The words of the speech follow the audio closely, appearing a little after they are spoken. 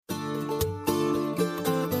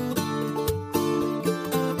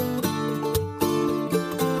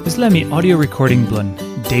Islami audio recording blun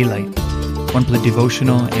Daylight. One play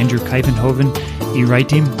devotional Andrew Kuyvenhoven,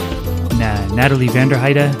 Ritim, na Natalie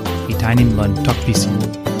Vanderheide, painim lun talk pisim.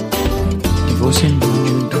 Devotion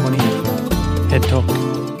June 20th. Head talk.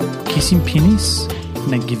 Kisim Pinis,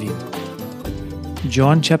 na Givim.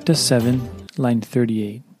 John chapter 7, line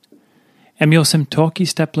 38. Olsem talki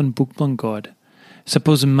stap Buk God.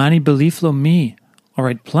 Suppose mani belief lo me.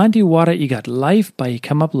 Orait, Planti wara got life by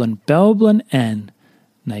kamap belblan an.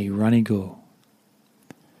 Na runny go.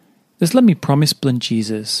 This let me promise blun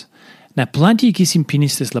Jisas. Na Planti Kisim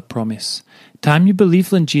Pinis this la promise. Taim you believe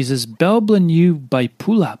blun Jisas belblan you by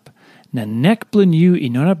pulap. Na neck blun you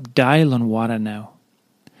inap die lon wara now.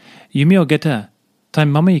 Yumi Olgeta.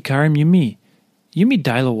 Taim mama karim Yumi. Yumi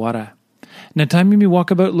die lo wara. Na time Yumi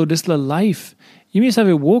wokabaut lo dis la life. Yumi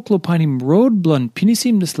save walk lo painim road blun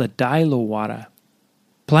pinisim dis la die lo wara.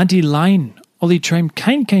 Planti lain. Oli traim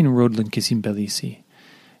kain road lun kisim belisi.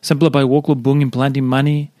 SAMPELA by walk lo bungim Planti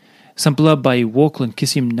money. SAMPELA by walk lun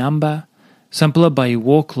kisim namba. SAMPELA by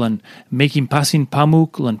walk lun making pasin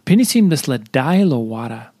pamuk lun pinisim dis la die lo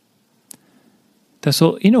wara.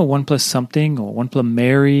 So, one plus something, or one plus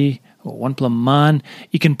Mary, or one plus man,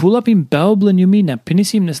 you can pull up in belblan Yumi na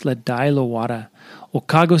pinisim dis la die lo wara. Or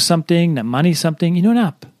cargo something, na money something,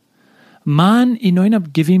 inap. Man, inap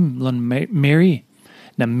Givim lun Mary.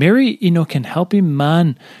 Na Mary, can help him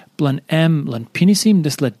man, blan lun pinisim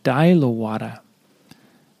dis la die lo wara.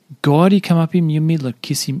 God, kamap Yumi lo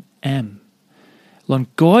kisim Lun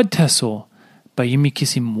God taso, by Yumi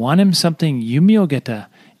kisim wanem something Yumi Olgeta,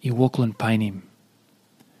 walk lun painim.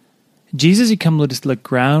 Jesus come lo dis la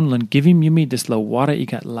ground lun Givim Yumi dis la wara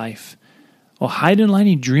got life. O hide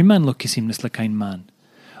lain dreaman lo kisim dis la kain man.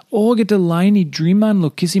 O get the lain dreaman lo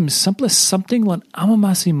kisim something lun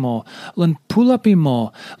amamasi mo, lun pulapi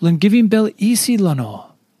mo, lun Givim bel isi lano.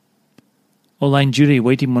 O lain Judy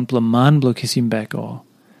waiting one pla man lo kisim back o.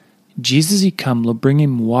 Jesus come lo bring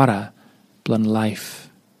him wara blun life.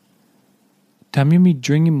 Tam Yumi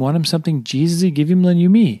bring him wanem something Jesus give him lun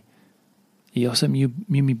Yumi. Olsem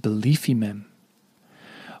Yumi belief him.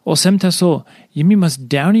 Olsem taso Yumi must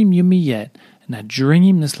down him Yumi yet, na dring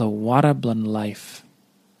him this la wara blun life.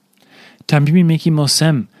 Tam Yumi make him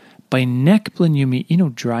Olsem, by neck blun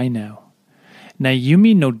Yumi dry now. Na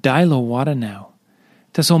Yumi no die lo wara now.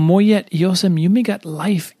 Taso more yet Olsem Yumi got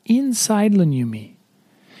life inside lun Yumi.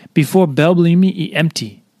 Before bel blun Yumi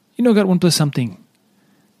empty. Got one plus something.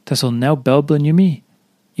 Taso now bel blun Yumi,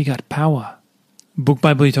 got power. Buk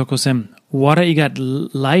Baibel Olsem. Wara got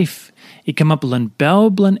life, kamap lun bel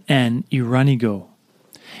blun an runny go.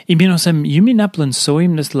 Olsem Yumi naplan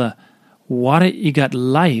soim this la wara got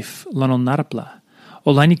life lun on narapla.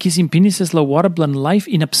 Olaini Kisim Pinis this la wara blun life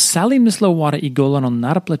inap salim this la wara go lun on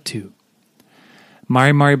narapla too.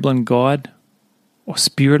 Mari blun God, or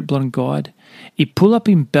spirit blun God, pull up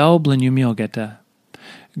in bel blun Yumi Olgeta.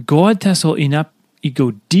 God tasol inap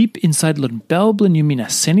go deep inside lun bel blun Yumi na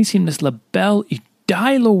senisim this la bel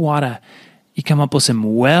die lo wara. Kamap Olsem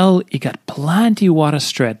well, got plenty wara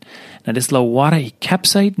stret. Na this la wara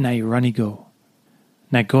capsite na runny go.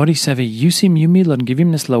 Na God save yusim Yumi lun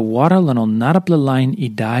Givim this la wara lun on narapla lain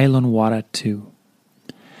die lun wara too.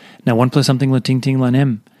 Now one plus something lo ting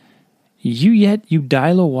lun You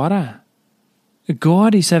die lo wara.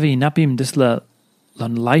 God save inapim this la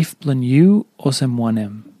lun life blun you Olsem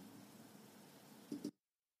wanem.